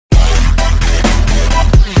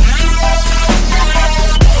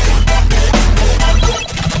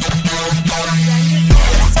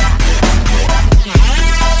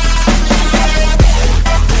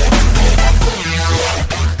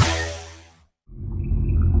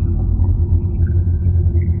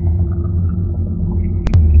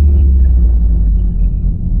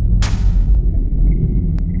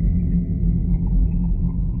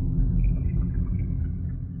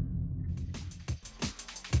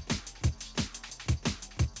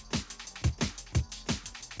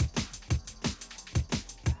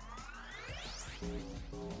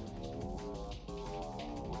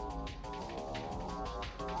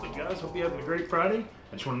guys? Hope you're having a great Friday.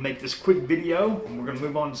 I just want to make this quick video and we're going to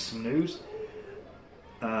move on to some news.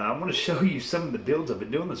 I want to show you some of the builds I've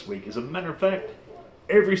been doing this week. As a matter of fact,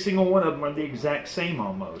 every single one of them are the exact same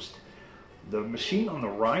almost. The machine on the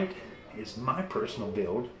right is my personal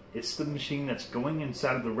build. It's the machine that's going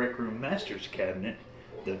inside of the RecRoomMasters cabinet,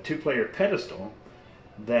 the two-player pedestal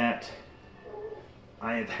that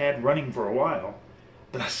I have had running for a while,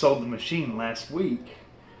 but I sold the machine last week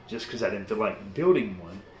just because I didn't feel like building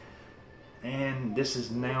one. And this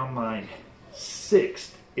is now my 6th,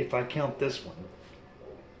 if I count this one,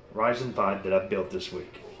 RYZEN 5 that I've built this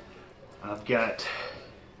week. I've got,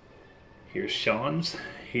 here's Sean's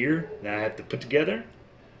here that I have to put together.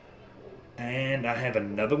 And I have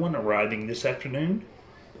another one arriving this afternoon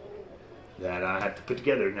that I have to put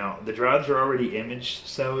together. Now, the drives are already imaged,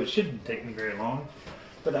 so it shouldn't take me very long.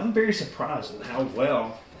 But I'm very surprised at how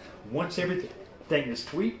well, once everything is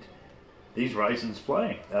tweaked, these RYZENs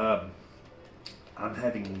play. I'm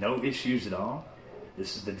having no issues at all.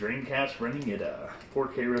 This is the Dreamcast running at a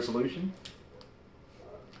 4K resolution.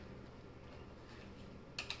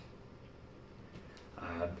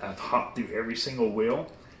 I've hopped through every single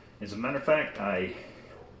wheel. As a matter of fact, I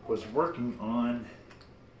was working on,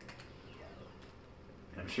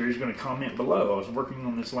 I'm sure he's going to comment below, I was working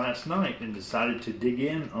on this last night and decided to dig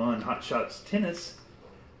in on Hot Shots Tennis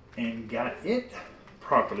and got it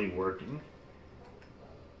properly working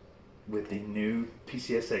with the new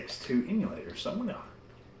PCSX2 emulator. So I'm going to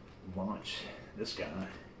launch this guy,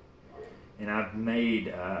 and I've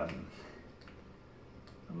made, I'm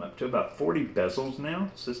up to about 40 bezels now,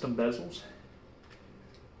 system bezels.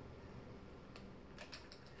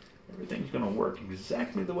 Everything's going to work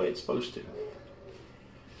exactly the way it's supposed to.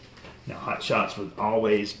 Now, Hot Shots would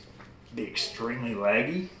always be extremely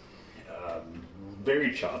laggy,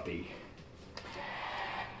 very choppy.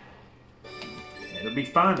 It'll be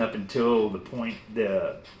fine up until the point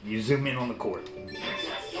that you zoom in on the court.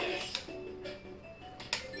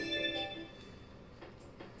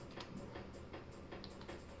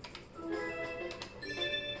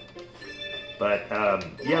 But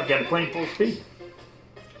yeah, I've got it playing full speed.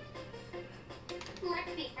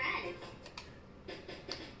 Let's be friends.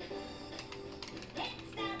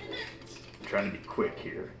 I'm trying to be quick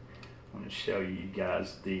here. I'm going to show you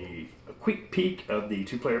guys a quick peek of the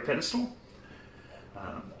two-player pedestal.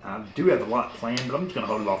 I do have a lot planned, but I'm just going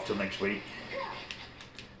to hold it off till next week.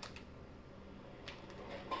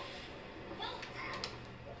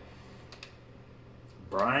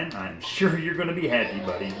 Brian, I'm sure you're going to be happy,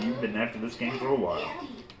 buddy. You've been after this game for a while.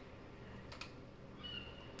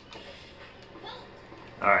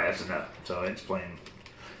 Alright, that's enough. So it's playing.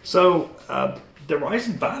 So, the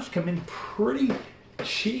RYZEN 5s come in pretty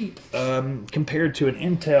cheap compared to an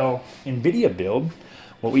Intel NVIDIA build.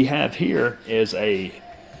 What we have here is I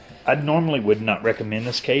normally would not recommend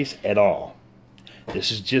this case at all.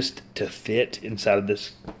 This is just to fit inside of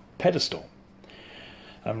this pedestal.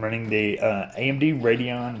 I'm running the AMD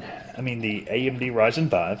RYZEN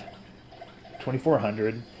 5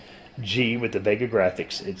 2400G with the Vega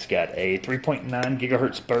graphics. It's got a 3.9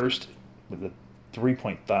 gigahertz burst with a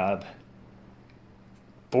 3.5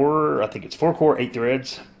 I think it's 4-core 8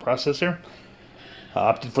 threads processor. I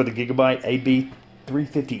opted for the Gigabyte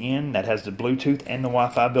AB350N that has the Bluetooth and the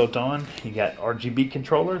Wi-Fi built on. You got RGB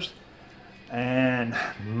controllers and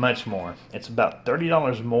much more. It's about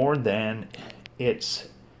 $30 more than its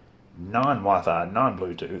non-Wi-Fi,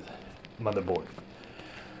 non-Bluetooth motherboard.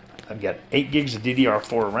 I've got 8 gigs of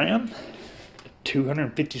DDR4 RAM,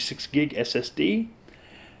 256 gig SSD,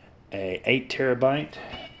 a 8 terabyte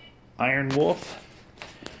Iron Wolf.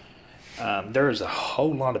 There is a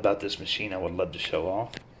whole lot about this machine I would love to show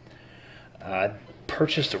off. I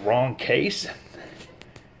purchased the wrong case,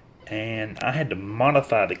 and I had to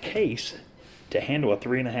modify the case to handle a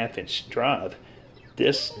 3.5-inch drive.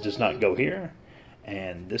 This does not go here,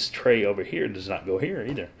 and this tray over here does not go here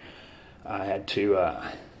either. I had to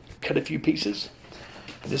cut a few pieces.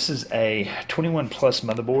 This is a 21 plus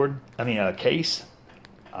motherboard, case.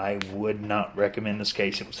 I would not recommend this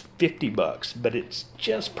case. It was $50, but it's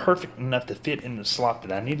just perfect enough to fit in the slot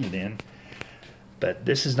that I needed in. But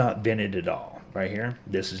this is not vented at all right here.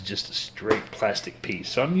 This is just a straight plastic piece.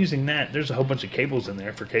 So I'm using that. There's a whole bunch of cables in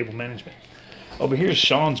there for cable management. Over here is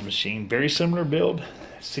Sean's machine. Very similar build.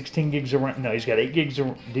 16 gigs of RAM. No, he's got 8 gigs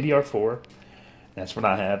of DDR4. That's what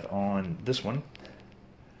I have on this one.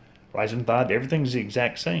 RYZEN 5. Everything's the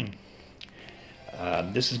exact same.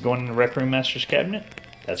 This is going in the RecRoomMasters cabinet.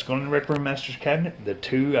 That's going in the RecRoomMasters cabinet. The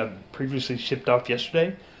two I previously shipped off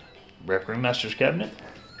yesterday. RecRoomMasters cabinet.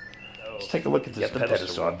 Let's take a look at this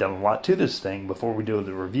pedestal. I've done a lot to this thing before we do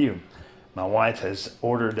the review. My wife has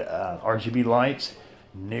ordered RGB lights.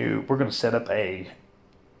 We're going to set up a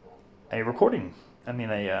recording. I mean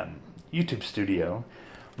a YouTube studio.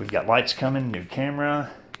 We've got lights coming, new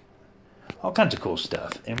camera, all kinds of cool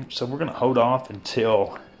stuff. And so we're going to hold off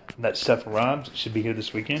until that stuff arrives. It should be here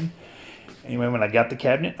this weekend. Anyway, when I got the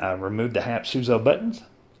cabinet, I removed the Hap Suzo buttons.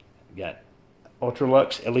 Got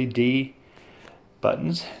Ultralux LED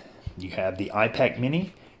buttons. You have the iPac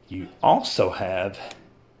Mini. You also have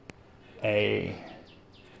a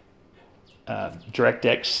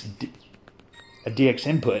DirectX DX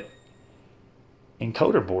input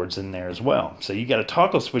encoder boards in there as well. So you got a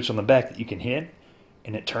toggle switch on the back that you can hit,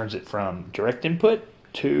 and it turns it from direct input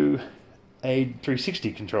to a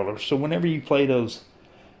 360 controller. So whenever you play those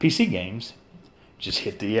PC games, just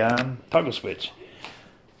hit the toggle switch.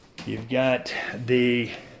 You've got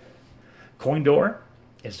the coin door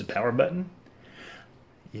is the power button.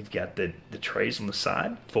 You've got the trays on the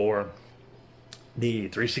side for the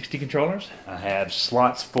 360 controllers. I have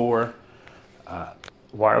slots for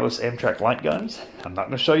wireless Amtrak light guns. I'm not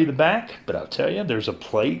going to show you the back, but I'll tell you there's a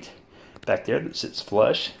plate back there that sits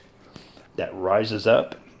flush that rises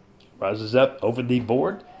up over the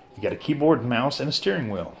board. You got a keyboard, mouse, and a steering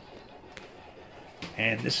wheel.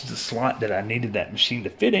 And this is the slot that I needed that machine to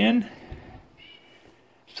fit in,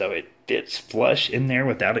 so it fits flush in there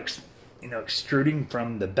without extruding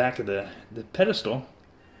from the back of the pedestal.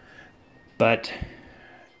 But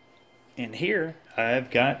in here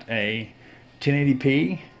I've got a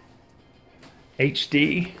 1080p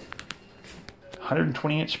HD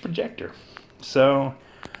 120-inch projector. So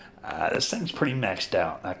this thing's pretty maxed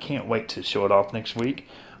out. I can't wait to show it off next week.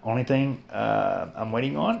 Only thing I'm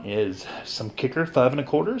waiting on is some kicker 5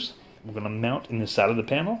 1/4s. We're going to mount in the side of the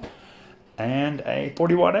panel, and a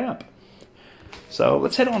 40-watt amp. So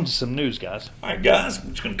let's head on to some news, guys. All right, guys,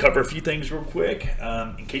 I'm just going to cover a few things real quick.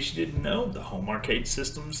 In case you didn't know, the Home Arcade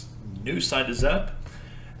Systems news site is up.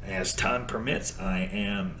 As time permits, I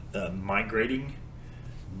am migrating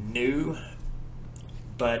new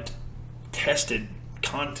but tested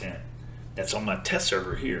content that's on my test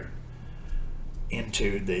server here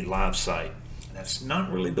into the live site. That's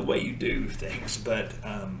not really the way you do things, but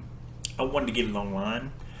I wanted to get it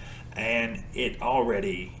online, and it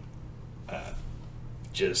already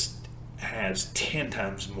just has 10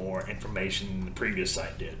 times more information than the previous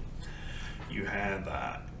site did. You have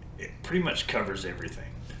it pretty much covers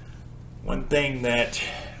everything. One thing that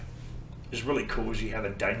is really cool is you have a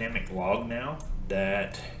dynamic log now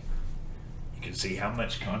that you can see how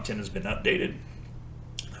much content has been updated.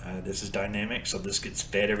 This is dynamic, so this gets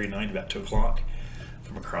fed every night about 2 o'clock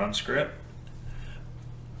from a cron script.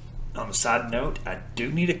 On a side note, I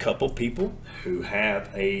do need a couple people who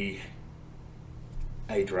have a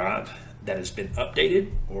drive that has been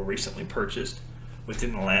updated or recently purchased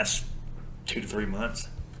within the last 2 to 3 months.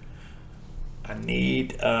 I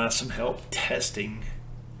need some help testing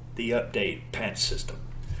the update patch system.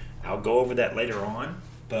 I'll go over that later on,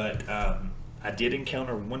 but I did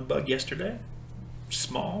encounter one bug yesterday.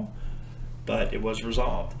 Small, but it was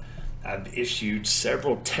resolved. I've issued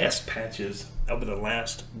several test patches over the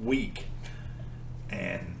last week,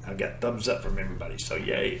 and I've got thumbs up from everybody, so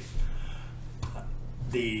yay.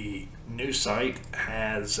 The new site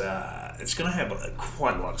has it's going to have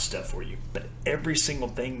quite a lot of stuff for you, but every single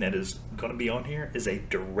thing that is going to be on here is a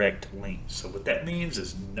direct link. So what that means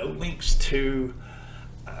is no links to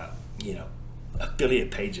affiliate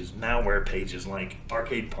pages, malware pages like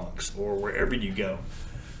Arcade Punks or wherever you go.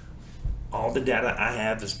 All the data I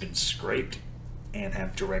have has been scraped and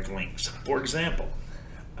have direct links. For example,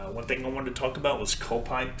 one thing I wanted to talk about was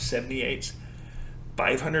Colepipe 78's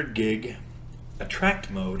 500 gig attract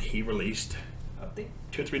mode he released, I think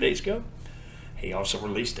 2 or 3 days ago. He also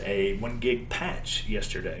released a 1 gig patch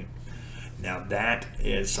yesterday. Now that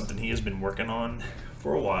is something he has been working on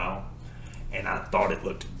for a while, and I thought it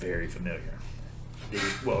looked very familiar.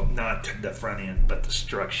 Well, not the front end, but the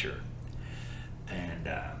structure. And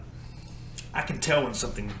I can tell when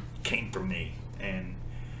something came from me, and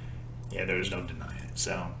yeah, there's no denying it.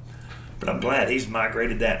 So, but I'm glad he's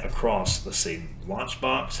migrated that across, let's see,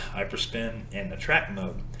 Launchbox, Hyperspin, and Attract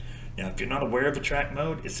mode. Now, if you're not aware of Attract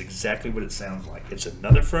mode, it's exactly what it sounds like. It's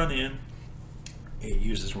another front end. It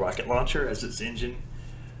uses Rocket Launcher as its engine,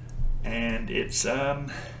 and it's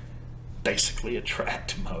basically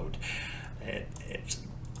Attract mode.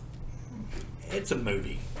 It's a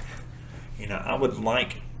movie. I would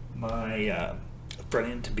like my front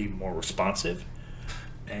end to be more responsive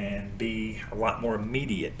and be a lot more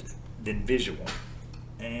immediate than visual.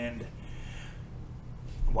 And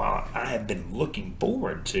while I have been looking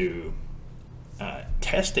forward to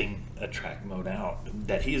testing a track mode out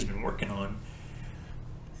that he has been working on,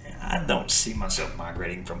 I don't see myself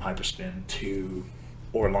migrating from Hyperspin to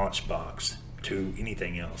or Launchbox to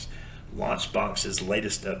anything else. Launchbox's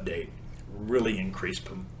latest update really increased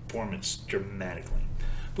performance dramatically.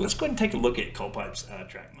 But let's go ahead and take a look at ColdPipe's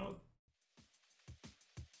track mode.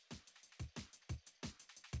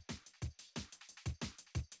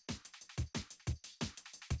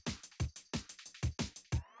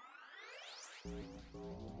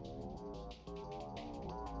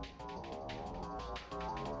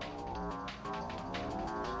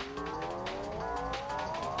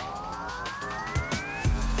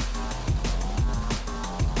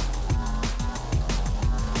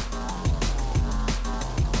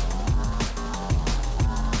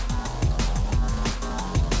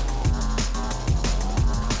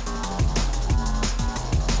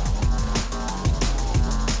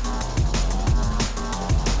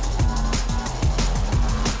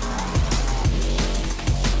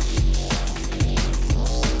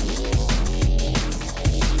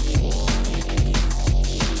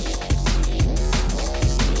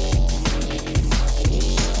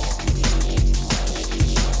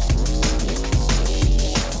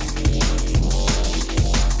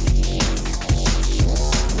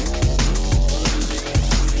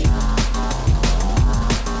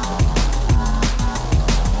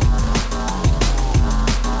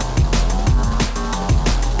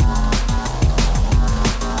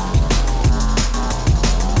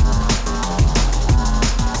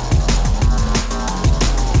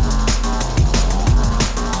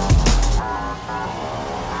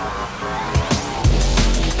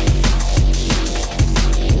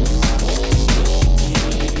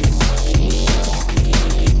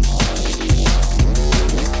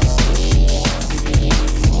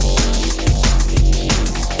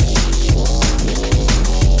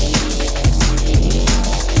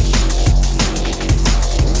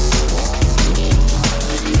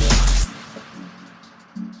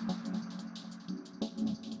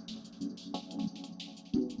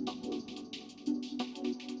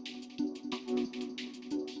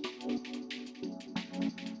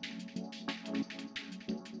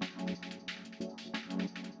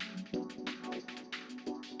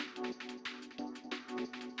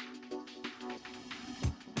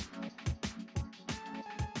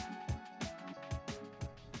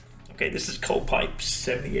 Okay, this is ColdPipe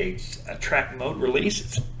 78's track mode release.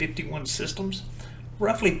 It's 51 systems,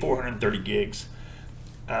 roughly 430 gigs.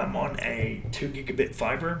 I'm on a 2 gigabit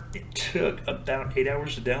fiber. It took about 8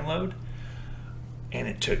 hours to download, and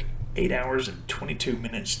it took 8 hours and 22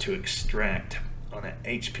 minutes to extract on an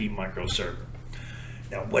HP micro server.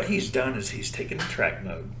 Now what he's done is he's taken the track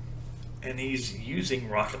mode and he's using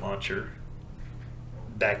Rocket Launcher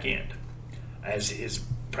backend as his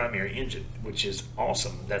primary engine, which is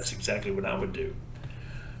awesome. That's exactly what I would do.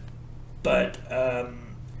 But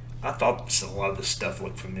I thought a lot of this stuff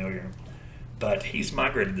looked familiar, but he's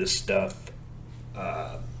migrated this stuff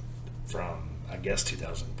from, I guess,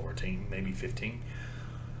 2014, maybe 15.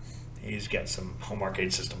 He's got some home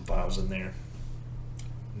arcade system files in there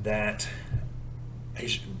that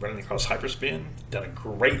he's running across Hyperspin, done a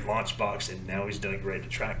great launch box, and now he's done a great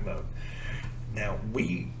track mode. Now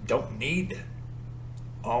we don't need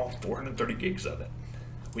all 430 gigs of it.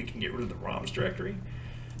 We can get rid of the ROMs directory.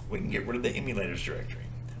 We can get rid of the emulators directory.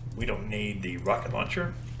 We don't need the Rocket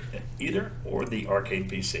Launcher either, or the arcade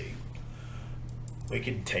PC. We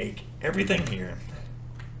can take everything here,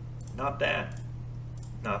 not that,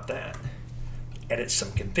 edit some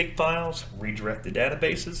config files, redirect the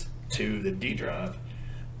databases to the D drive,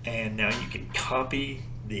 and now you can copy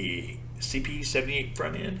the CP78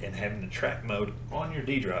 front end and have the track mode on your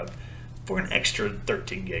D drive for an extra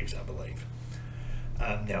 13 gigs, I believe.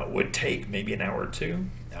 Now it would take maybe an hour or two.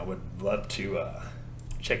 I would love to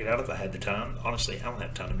check it out if I had the time. Honestly, I don't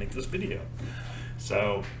have time to make this video.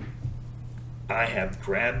 So I have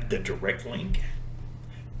grabbed the direct link.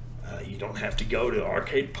 You don't have to go to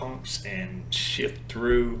Arcade Punks and shift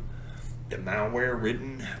through the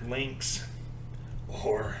malware-ridden links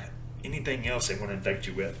or anything else they want to infect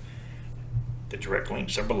you with. The direct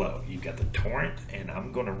links are below. You've got the torrent, and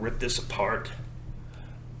I'm going to rip this apart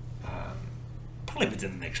probably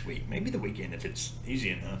within the next week, maybe the weekend if it's easy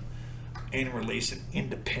enough, and release an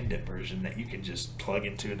independent version that you can just plug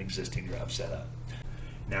into an existing drive setup.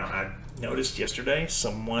 Now, I noticed yesterday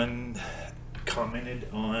someone commented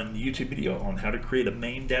on the YouTube video on how to create a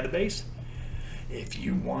Mame database. If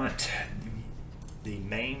you want the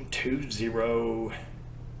Mame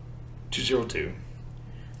 202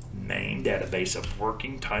 Mame database of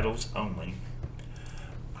working titles only,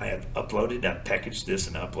 I have uploaded, I've packaged this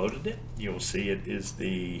and uploaded it. You'll see it is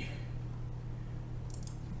the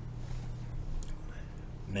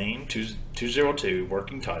Mame 202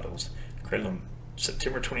 working titles, created on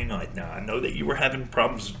September 29th. Now, I know that you were having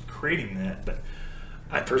problems creating that, but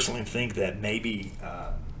I personally think that maybe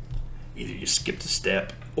either you skipped a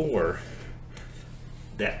step or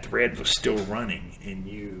that thread was still running and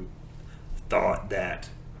you thought that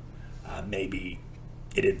maybe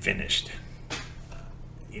it had finished.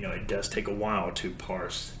 You know, it does take a while to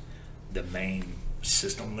parse the main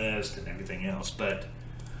system list and everything else, but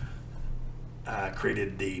I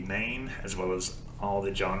created the main as well as all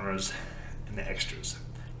the genres and the extras.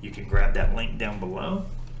 You can grab that link down below.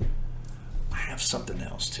 I have something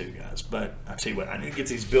else too, guys, but I'll tell you what, I need to get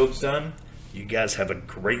these builds done. You guys have a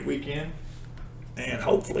great weekend, and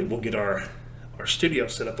hopefully we'll get our studio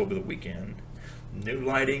set up over the weekend. New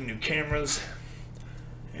lighting, new cameras,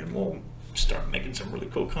 and we'll start making some really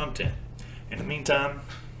cool content. In the meantime,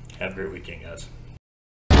 have a great weekend, guys.